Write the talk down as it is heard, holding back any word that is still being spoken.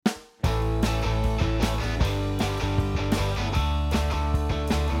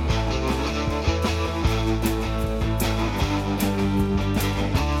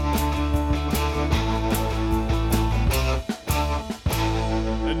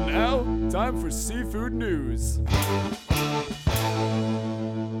Time for seafood news.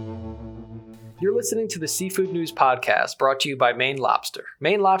 You're listening to the Seafood News Podcast, brought to you by Maine Lobster.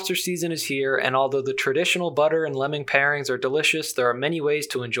 Maine lobster season is here, and although the traditional butter and lemon pairings are delicious, there are many ways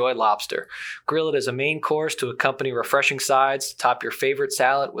to enjoy lobster. Grill it as a main course to accompany refreshing sides, to top your favorite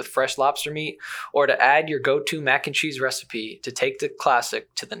salad with fresh lobster meat, or to add your go-to mac and cheese recipe to take the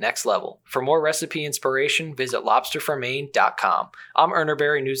classic to the next level. For more recipe inspiration, visit lobsterformaine.com. I'm Urner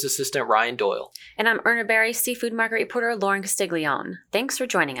Barry News Assistant Ryan Doyle. And I'm Urner Barry Seafood Market Reporter Lauren Castiglione. Thanks for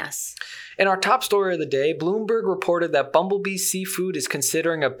joining us. In our top story of the day, Bloomberg reported that Bumblebee Seafood is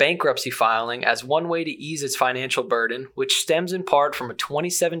considering a bankruptcy filing as one way to ease its financial burden, which stems in part from a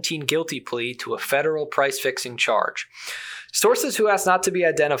 2017 guilty plea to a federal price-fixing charge. Sources who asked not to be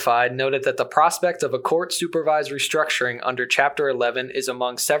identified noted that the prospect of a court-supervised restructuring under Chapter 11 is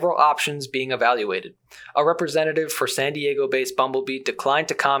among several options being evaluated. A representative for San Diego-based Bumblebee declined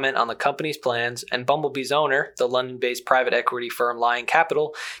to comment on the company's plans, and Bumblebee's owner, the London-based private equity firm Lion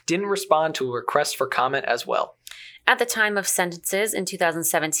Capital, didn't respond to a request for comment as well. At the time of sentences in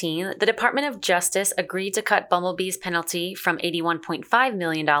 2017, the Department of Justice agreed to cut Bumblebee's penalty from $81.5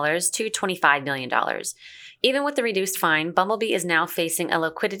 million to $25 million. Even with the reduced fine, Bumblebee is now facing a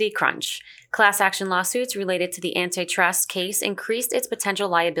liquidity crunch. Class action lawsuits related to the antitrust case increased its potential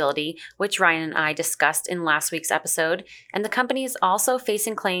liability, which Ryan and I discussed in last week's episode, and the company is also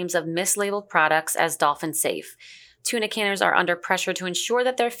facing claims of mislabeled products as dolphin safe. Tuna canners are under pressure to ensure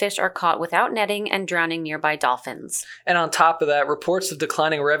that their fish are caught without netting and drowning nearby dolphins. And on top of that, reports of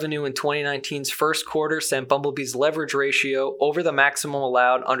declining revenue in 2019's first quarter sent Bumblebee's leverage ratio over the maximum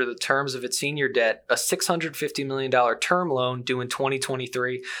allowed under the terms of its senior debt, a $650 million term loan due in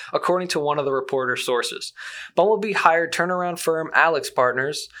 2023, according to one of the reporter's sources. Bumblebee hired turnaround firm Alex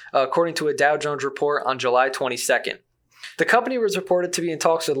Partners, according to a Dow Jones report on July 22nd. The company was reported to be in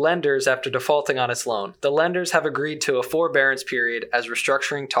talks with lenders after defaulting on its loan. The lenders have agreed to a forbearance period as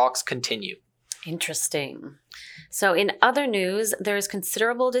restructuring talks continue. Interesting. So in other news, there is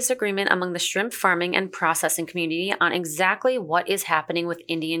considerable disagreement among the shrimp farming and processing community on exactly what is happening with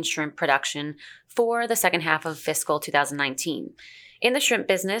Indian shrimp production for the second half of fiscal 2019. In the shrimp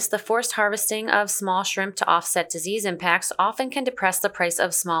business, the forced harvesting of small shrimp to offset disease impacts often can depress the price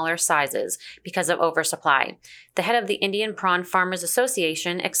of smaller sizes because of oversupply. The head of the Indian Prawn Farmers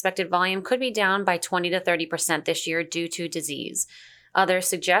Association expected volume could be down by 20 to 30% this year due to disease. Others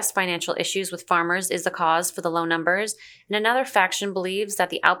suggest financial issues with farmers is the cause for the low numbers, and another faction believes that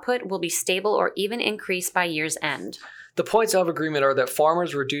the output will be stable or even increase by year's end. The points of agreement are that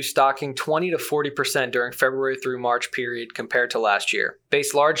farmers reduced stocking 20 to 40% during February through March period compared to last year,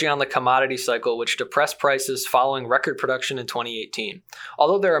 based largely on the commodity cycle, which depressed prices following record production in 2018.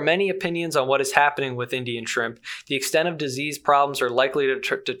 Although there are many opinions on what is happening with Indian shrimp, the extent of disease problems are likely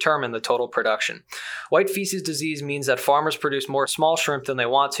to determine the total production. White feces disease means that farmers produce more small shrimp than they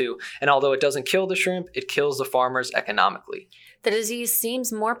want to, and although it doesn't kill the shrimp, it kills the farmers economically. The disease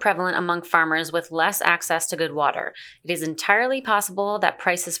seems more prevalent among farmers with less access to good water. It is entirely possible that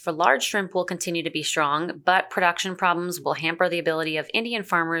prices for large shrimp will continue to be strong, but production problems will hamper the ability of Indian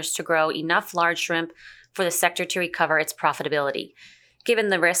farmers to grow enough large shrimp for the sector to recover its profitability. Given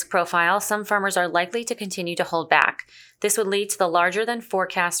the risk profile, some farmers are likely to continue to hold back. This would lead to the larger than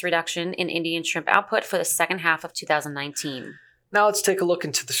forecast reduction in Indian shrimp output for the second half of 2019. Now let's take a look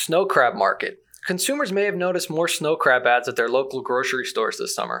into the snow crab market. Consumers may have noticed more snow crab ads at their local grocery stores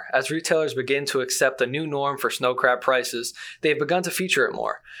this summer. As retailers begin to accept the new norm for snow crab prices, they have begun to feature it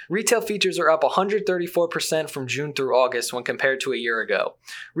more. Retail features are up 134% from June through August when compared to a year ago.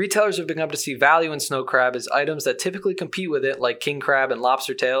 Retailers have begun to see value in snow crab as items that typically compete with it, like king crab and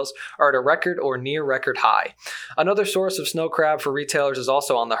lobster tails, are at a record or near record high. Another source of snow crab for retailers is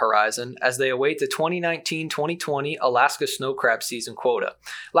also on the horizon as they await the 2019-2020 Alaska snow crab season quota.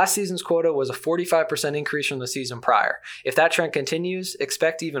 Last season's quota was a 45% increase from the season prior. If that trend continues,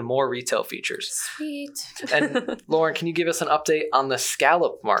 expect even more retail features. Sweet. And Lauren, can you give us an update on the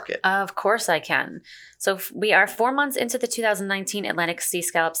scallop market? Of course I can. So we are 4 months into the 2019 Atlantic sea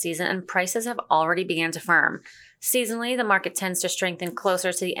scallop season, and prices have already begun to firm. Seasonally, the market tends to strengthen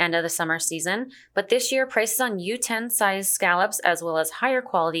closer to the end of the summer season, but this year prices on U10 size scallops as well as higher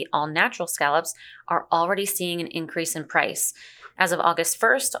quality all-natural scallops are already seeing an increase in price. As of August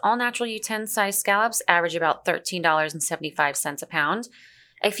 1st, all-natural U10 size scallops average about $13.75 a pound.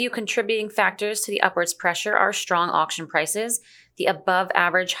 A few contributing factors to the upwards pressure are strong auction prices, the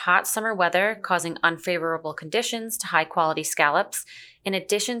above-average hot summer weather causing unfavorable conditions to high-quality scallops, in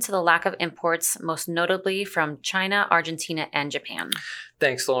addition to the lack of imports, most notably from China, Argentina, and Japan.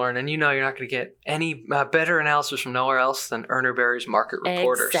 Thanks, Lauren. And you know you're not going to get any better analysis from nowhere else than Urner Barry's market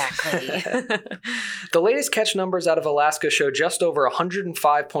reporters. Exactly. The latest catch numbers out of Alaska show just over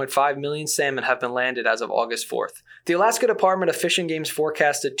 105.5 million salmon have been landed as of August 4th. The Alaska Department of Fish and Game's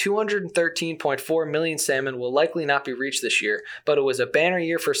forecasted 213.4 million salmon will likely not be reached this year, but it was a banner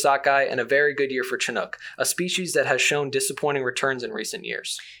year for sockeye and a very good year for Chinook, a species that has shown disappointing returns in recent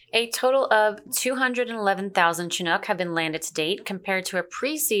years. A total of 211,000 Chinook have been landed to date, compared to a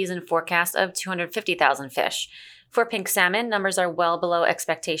preseason forecast of 250,000 fish. For pink salmon, numbers are well below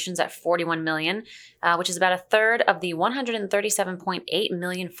expectations at 41 million, which is about a third of the 137.8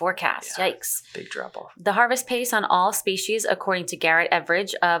 million forecast. Yeah, Yikes. big drop off. The harvest pace on all species, according to Garrett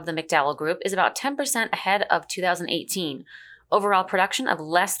Everidge of the McDowell Group, is about 10% ahead of 2018. Overall production of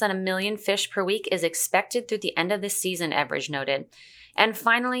less than 1 million fish per week is expected through the end of this season, Everidge noted. And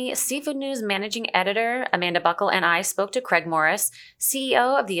finally, Seafood News managing editor Amanda Buckle and I spoke to Craig Morris,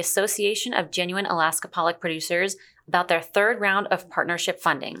 CEO of the Association of Genuine Alaska Pollock Producers, about their third round of partnership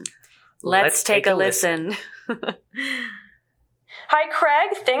funding. Let's take a listen. Hi,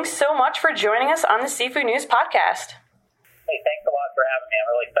 Craig. Thanks so much for joining us on the Seafood News podcast. Hey, thanks a lot for having me. I'm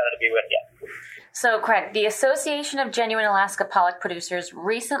really excited to be with you. So, Craig, the Association of Genuine Alaska Pollock Producers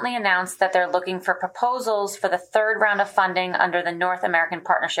recently announced that they're looking for proposals for the third round of funding under the North American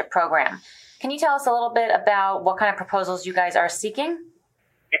Partnership Program. Can you tell us a little bit about what kind of proposals you guys are seeking?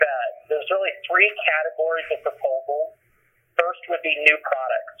 You bet. There's really three categories of proposals. First would be new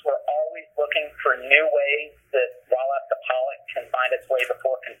products. We're always looking for new ways that Wild Alaska pollock can find its way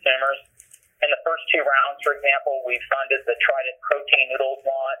before consumers. In the first two rounds, for example, we funded the Trident protein noodles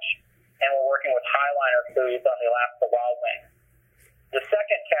launch, and we're working with Highliner Foods on the Alaska Wild Wing. The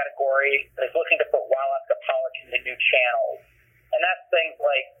second category is looking to put Wild Alaska pollock into new channels, and that's things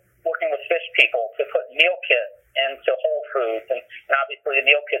like working with fish people to put meal kits into Whole Foods, and obviously the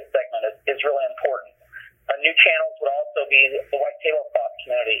meal kit segment is really important. New channels would also be the white tablecloth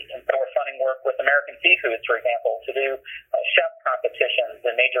community, and so we're funding work with American Seafoods, for example, to do chef competitions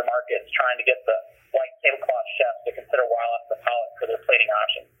in major markets, trying to get the white tablecloth chefs to consider Wild Alaska pollock for their plating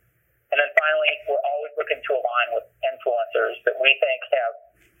options. And then finally, we're always looking to align with influencers that we think have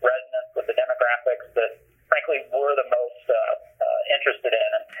resonance with the demographics that, frankly, we're the most interested in.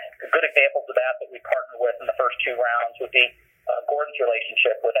 And good examples of that we partnered with in the first two rounds would be Gordon's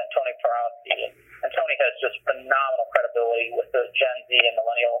relationship with Antoni Porowski. Antoni has just phenomenal credibility with the Gen Z and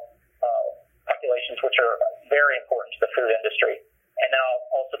millennial populations, which are very important to the food industry. And now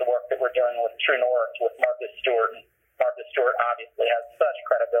also the work that we're doing with True North with Martha Stewart. And Martha Stewart obviously has such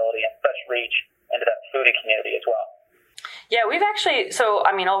credibility and such reach into that foodie community as well. Yeah, we've actually,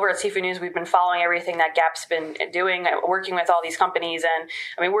 over at Seafood News, we've been following everything that GAP's been doing, working with all these companies,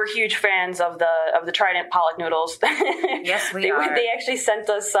 and we're huge fans of the Trident pollock noodles. Yes, we are. They actually sent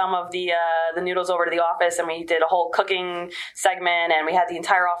us some of the noodles over to the office, and we did a whole cooking segment, and we had the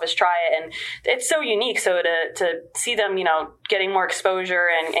entire office try it, and it's so unique. So to see them, getting more exposure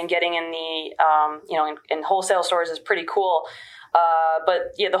and getting in the, in wholesale stores is pretty cool.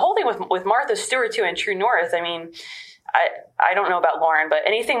 But yeah, the whole thing with Martha Stewart too and True North, I don't know about Lauren, but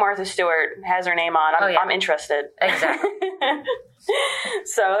anything Martha Stewart has her name on, I'm interested. Exactly.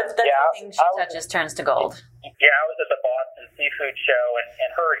 So that's everything she touches turns to gold. Yeah, I was at the Boston Seafood Show,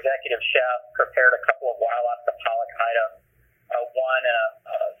 and her executive chef prepared a couple of Wild Alaska pollock items. One,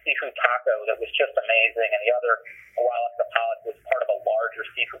 a seafood taco that was just amazing, and the other, a Wild Alaska pollock, was part of a larger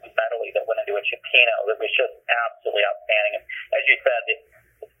seafood medley that went into a cioppino that was just absolutely outstanding. And as you said,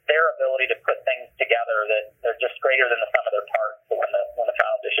 their ability to put things together that they're just greater than the sum of their parts when the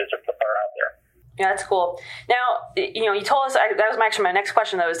final dishes are out there. Yeah, that's cool. Now, you told us, that was actually my next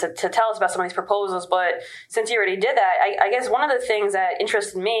question, though, is to tell us about some of these proposals. But since you already did that, I guess one of the things that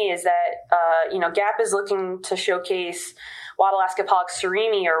interested me is that, GAP is looking to showcase Wild Alaska pollock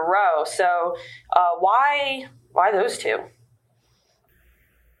surimi or roe. So why those two?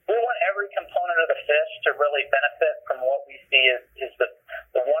 We want every component of the fish to really benefit from what we see is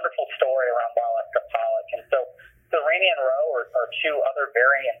the wonderful story around Wild Alaska pollock. And so surimi and roe are two other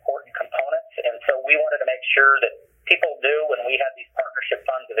very important components. And so we wanted to make sure that people knew when we had these partnership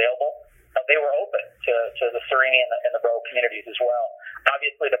funds available, they were open to the surimi and the roe communities as well.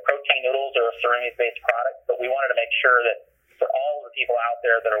 Obviously, the protein noodles are a surimi-based product, but we wanted to make sure that for all of the people out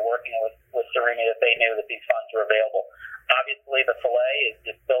there that are working with surimi, that they knew that these funds were available. Obviously, the filet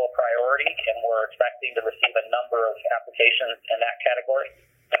is still a priority, and we're expecting to receive a number of applications in that category.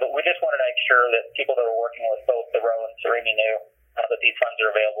 But we just wanted to make sure that people that are working with both the roe and surimi knew that these funds are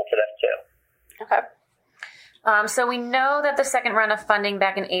available to them too. Okay. So we know that the second round of funding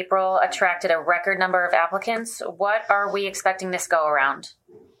back in April attracted a record number of applicants. What are we expecting this go around?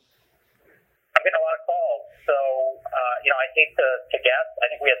 I'm getting a lot of calls. So, I hate to guess. I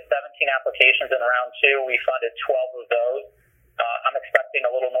think we had 17 applications in round 2. We funded 12 of those. I'm expecting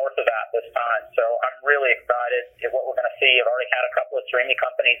a little north of that this time. So I'm really excited at what we're going to see. I've already had a couple of streaming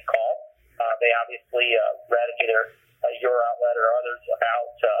companies call. They obviously read either your outlet or others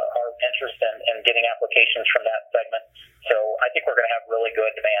about our interest in getting applications from that segment. So I think we're going to have really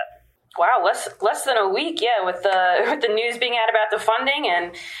good demand. Wow, less than a week, yeah, with the news being out about the funding,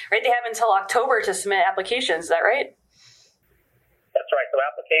 and right, they have until October to submit applications. Is that right? That's right. So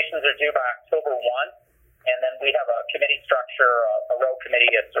applications are due by October 1, and then we have a committee structure, a row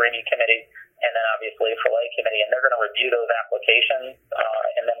committee, a streaming committee, and then obviously a fillet committee, and they're going to review those applications,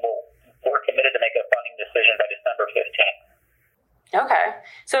 and then we're committed to make a funding decision by December 15th. Okay.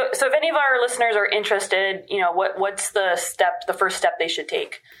 So if any of our listeners are interested, what's the first step they should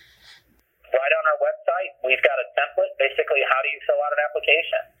take? Right on our website, we've got a template, basically how do you fill out an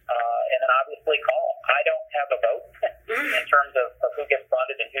application, and then obviously call. I don't have a vote in terms of who gets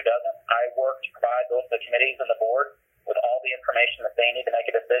funded and who doesn't. I work to provide both the committees and the board with all the information that they need to make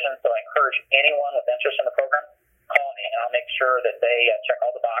a decision, so I encourage anyone with interest in the program, call me, and I'll make sure that they check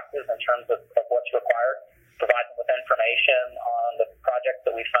all the boxes in terms of what's required, provide them with information on the projects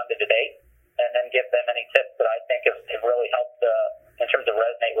that we funded to date, and then give them any tips that I think have really helped in terms of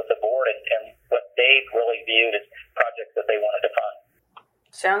resonate with the board and what they've really viewed as projects that they wanted to fund.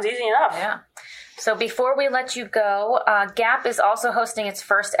 Sounds easy enough. Yeah. So before we let you go, GAP is also hosting its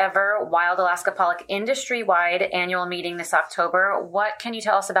first ever Wild Alaska Pollock industry-wide annual meeting this October. What can you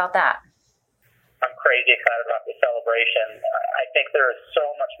tell us about that? I'm crazy excited about the celebration. I think there is so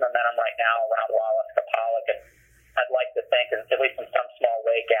much momentum right now around Wild Alaska Pollock, and I'd like to think, at least in some small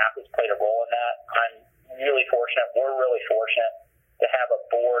way, GAP has played a role in that. I'm really fortunate. We're really fortunate to have a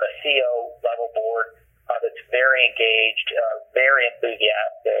board, a CEO level board, that's very engaged, very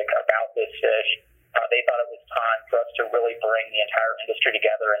enthusiastic about this fish. They thought it was time for us to really bring the entire industry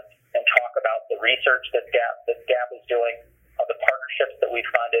together and talk about the research that GAP is doing, the partnerships that we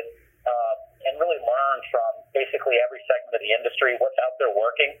funded, and really learn from basically every segment of the industry, what's out there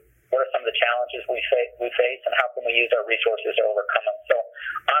working, what are some of the challenges we face, and how can we use our resources to overcome them. So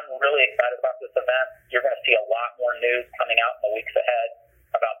I'm really excited about this event. You're going to see a lot more news coming out in the weeks ahead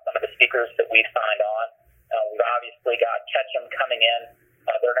about some of the speakers that we've signed on. We've obviously got Ketchum coming in.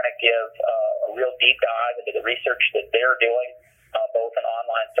 They're going to give a real deep dive into the research that they're doing, both in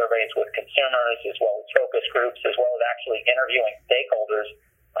online surveys with consumers as well as focus groups, as well as actually interviewing stakeholders,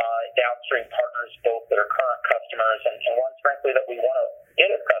 downstream partners, both that are current customers and ones, frankly, that we want to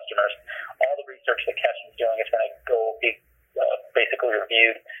get as customers. All the research that Ketchum's doing is going to be basically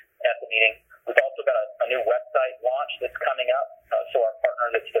reviewed at the meeting. We've also got a new website launch that's coming up. So our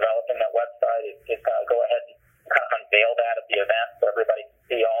partner that's developing that website is going to go ahead and kind of unveil that at the event so everybody can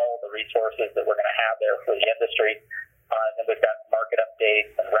see all the resources that we're going to have there for the industry. And then we've got market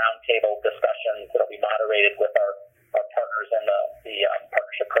updates and roundtable discussions that will be moderated with our partners in the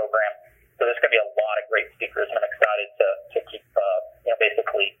partnership program. So there's going to be a lot of great speakers, and I'm excited to keep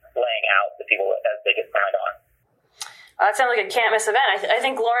basically laying out the people as they get signed on. That sounds like a can't miss event. I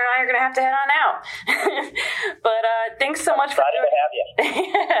think Laura and I are going to head on out. But thanks so much for joining. Excited to have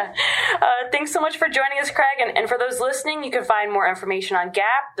you. Yeah. Thanks so much for joining us, Craig. And for those listening, you can find more information on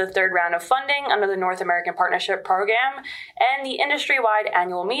GAP, the third round of funding under the North American Partnership Program, and the industry-wide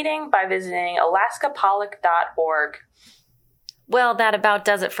annual meeting by visiting alaskapollock.org. Well, that about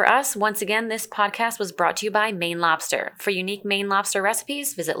does it for us. Once again, this podcast was brought to you by Maine Lobster. For unique Maine lobster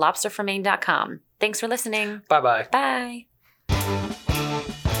recipes, visit lobsterformaine.com. Thanks for listening. Bye-bye. Bye.